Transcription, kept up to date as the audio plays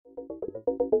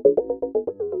It's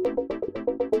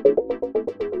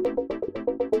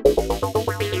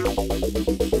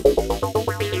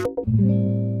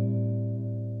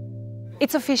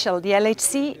official, the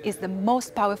LHC is the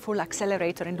most powerful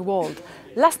accelerator in the world.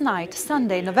 Last night,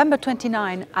 Sunday, November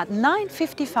 29, at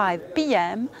 9:55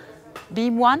 p.m,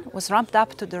 beam 1 was ramped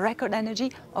up to the record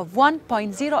energy of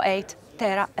 1.08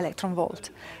 tera electron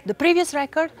volt. The previous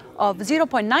record of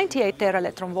 0.98 tera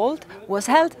electron volt was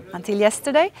held until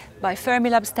yesterday by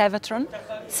Fermilab's Tevatron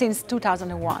since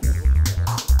 2001.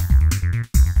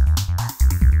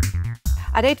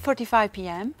 At 8:45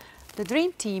 p.m, the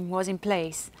dream team was in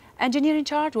place. Engineer in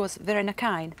charge was Verena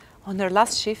Kine on her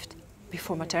last shift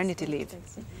before maternity leave.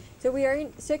 So we are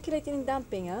circulating and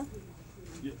dumping, huh?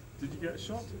 Yeah. Did you get a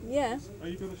shot? Yeah. Oh,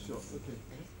 you got a shot, okay.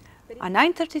 At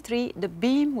 9:33, the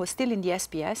beam was still in the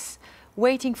SPS,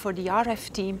 waiting for the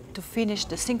RF team to finish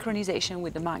the synchronization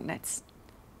with the magnets.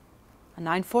 At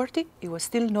 9:40, it was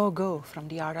still no go from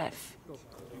the RF.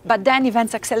 But then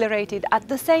events accelerated at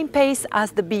the same pace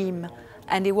as the beam,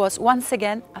 and it was once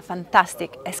again a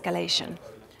fantastic escalation.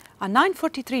 At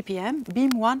 9:43 p.m,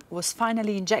 beam 1 was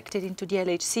finally injected into the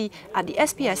LHC at the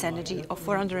SPS energy of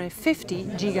 450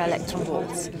 giga-electron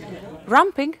volts.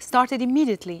 Ramping started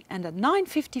immediately, and at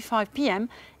 9:55 p.m,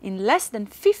 in less than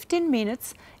 15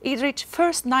 minutes, it reached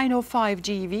first 905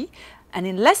 GeV, and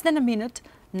in less than a minute,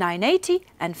 980,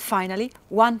 and finally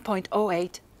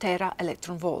 1.08 tera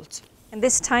electron volts. And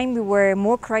this time we were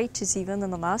more courageous even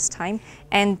than the last time,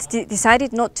 and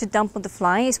decided not to dump on the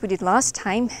fly as we did last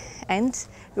time, and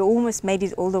we almost made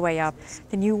it all the way up,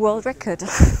 the new world record.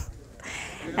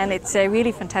 And it's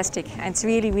really fantastic, and it's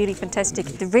really fantastic.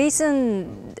 The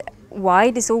reason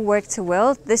why this all worked so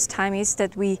well this time is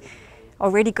that we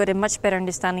already got a much better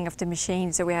understanding of the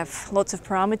machine, so we have lots of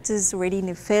parameters already in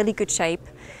a fairly good shape,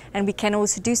 and we can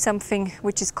also do something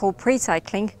which is called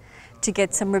pre-cycling to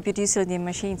get some reproducibility in the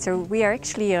machine. So we are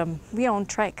actually we are on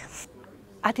track.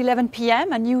 At 11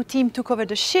 p.m, a new team took over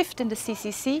the shift in the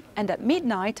CCC, and at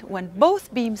midnight, when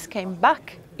both beams came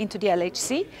back into the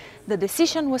LHC, the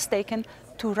decision was taken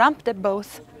to ramp them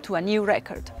both to a new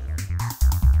record.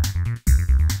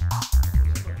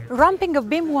 Ramping of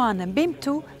beam 1 and beam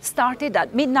 2 started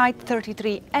at midnight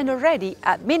 33, and already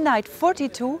at midnight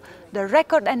 42, the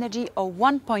record energy of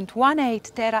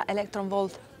 1.18 tera electron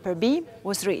volt per beam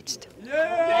was reached.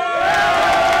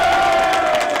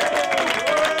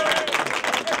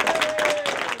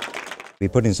 We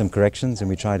put in some corrections and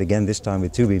we tried again, this time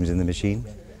with two beams in the machine,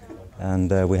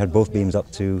 and we had both beams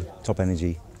up to top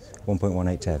energy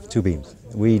 1.18 TeV, two beams.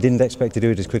 We didn't expect to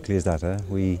do it as quickly as that.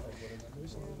 We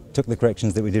took the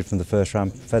corrections that we did from the first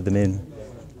ramp, fed them in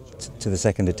to the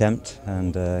second attempt,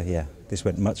 and yeah, this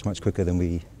went much quicker than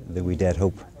we dared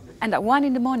hope. And at 1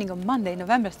 in the morning on Monday,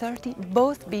 November 30,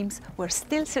 both beams were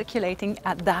still circulating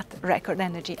at that record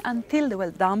energy until they were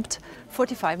dumped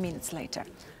 45 minutes later.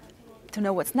 To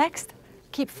know what's next,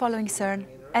 keep following CERN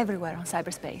everywhere on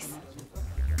cyberspace.